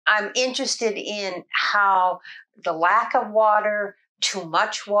I'm interested in how the lack of water, too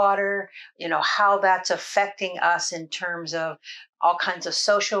much water, how that's affecting us in terms of all kinds of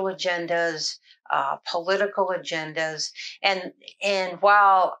social agendas, political agendas, and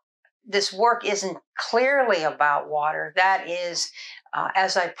while this work isn't clearly about water, that is,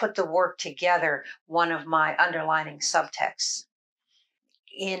 as I put the work together, one of my underlining subtexts.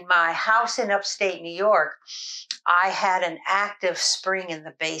 In my house in upstate New York, I had an active spring in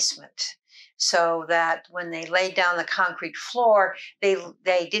the basement so that when they laid down the concrete floor, they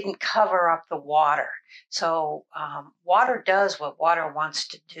didn't cover up the water. So water does what water wants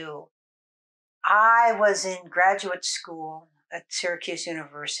to do. I was in graduate school at Syracuse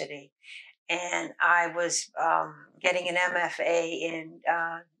University, and I was getting an MFA in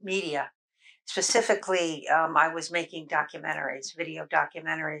media. Specifically, I was making documentaries, video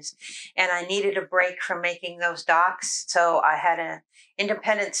documentaries, and I needed a break from making those docs. So I had an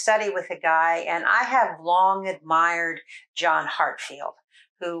independent study with a guy, and I have long admired John Hartfield,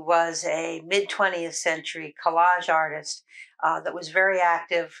 who was a mid-20th century collage artist that was very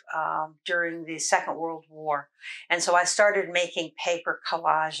active during the Second World War. And so I started making paper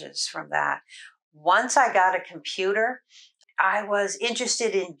collages from that. Once I got a computer, I was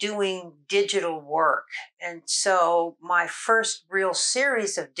interested in doing digital work. And so my first real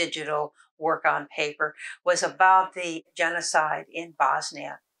series of digital work on paper was about the genocide in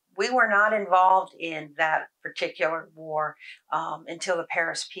Bosnia. We were not involved in that particular war until the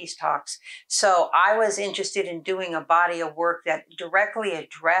Paris peace talks. So I was interested in doing a body of work that directly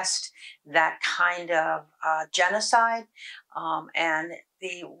addressed that kind of genocide. And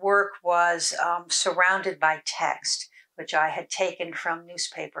the work was surrounded by text, which I had taken from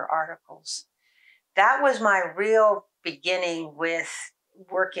newspaper articles. That was my real beginning with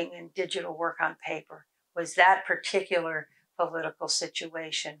working in digital work on paper, was that particular political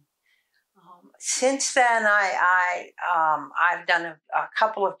situation. Since then, I've done a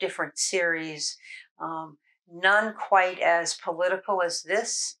couple of different series, none quite as political as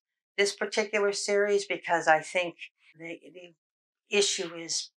this particular series, because I think the issue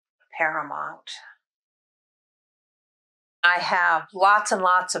is paramount. I have lots and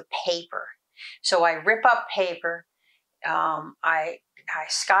lots of paper. So I rip up paper, I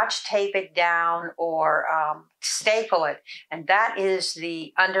scotch tape it down or staple it, and that is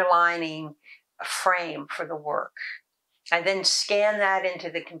the underlining frame for the work. I then scan that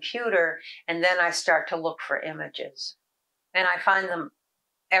into the computer, and then I start to look for images. And I find them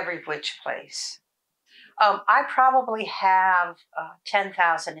every which place. I probably have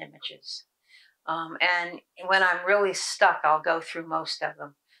 10,000 images. And when I'm really stuck, I'll go through most of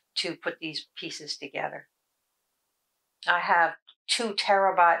them to put these pieces together. I have 2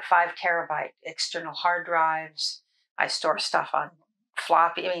 terabyte, 5 terabyte external hard drives. I store stuff on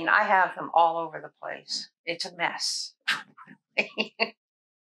floppy. I mean, I have them all over the place. It's a mess. I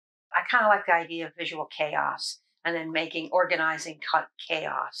kind of like the idea of visual chaos and then organizing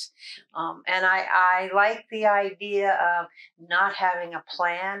chaos. And I like the idea of not having a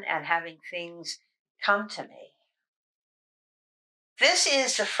plan and having things come to me. This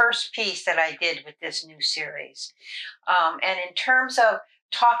is the first piece that I did with this new series. And in terms of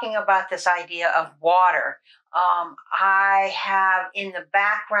talking about this idea of water, I have in the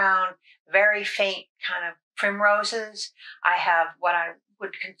background very faint kind of primroses. I have what I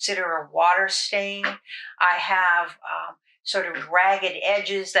would consider a water stain. I have sort of ragged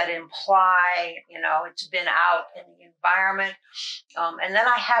edges that imply, it's been out in the environment. And then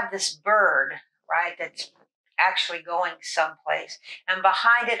I have this bird, right, that's actually going someplace. And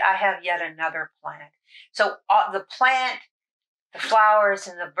behind it, I have yet another plant. So the plant, the flowers,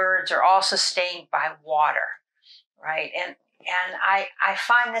 and the birds are all sustained by water, right? And I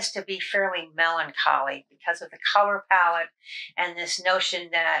find this to be fairly melancholy because of the color palette and this notion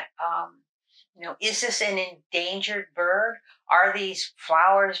that, is this an endangered bird? Are these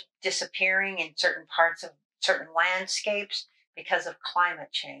flowers disappearing in certain parts of certain landscapes because of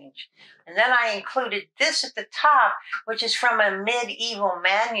climate change? And then I included this at the top, which is from a medieval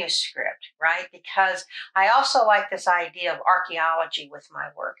manuscript, right? Because I also like this idea of archaeology with my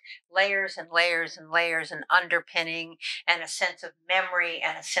work, layers and layers and layers and underpinning and a sense of memory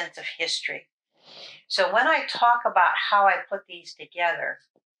and a sense of history. So when I talk about how I put these together,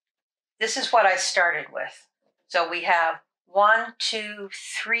 this is what I started with. So we have 1, 2,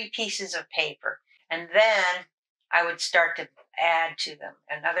 3 pieces of paper, and then I would start to add to them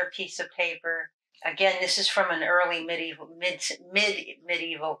another piece of paper. Again, this is from an early medieval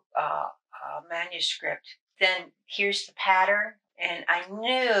manuscript. Then here's the pattern, and I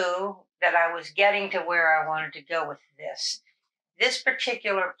knew that I was getting to where I wanted to go with this. This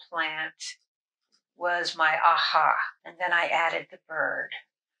particular plant was my aha, and then I added the bird.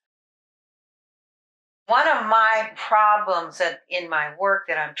 One of my problems that in my work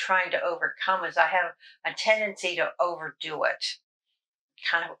that I'm trying to overcome is I have a tendency to overdo it,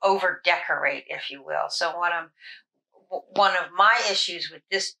 kind of over decorate, if you will. So one of my issues with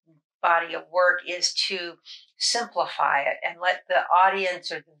this body of work is to simplify it and let the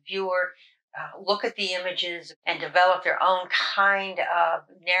audience or the viewer look at the images and develop their own kind of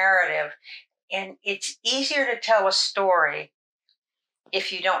narrative. And it's easier to tell a story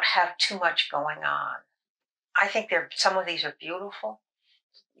if you don't have too much going on. I think some of these are beautiful,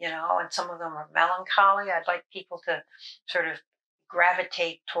 and some of them are melancholy. I'd like people to sort of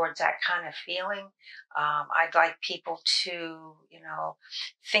gravitate towards that kind of feeling. I'd like people to,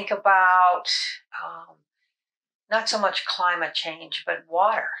 think about not so much climate change, but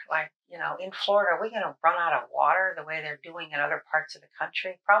water. Like, in Florida, are we going to run out of water the way they're doing in other parts of the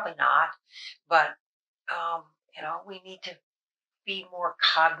country? Probably not. But, we need to be more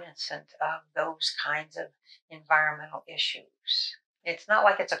cognizant of those kinds of environmental issues. It's not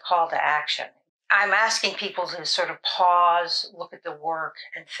like it's a call to action. I'm asking people to sort of pause, look at the work,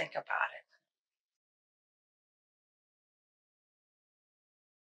 and think about it.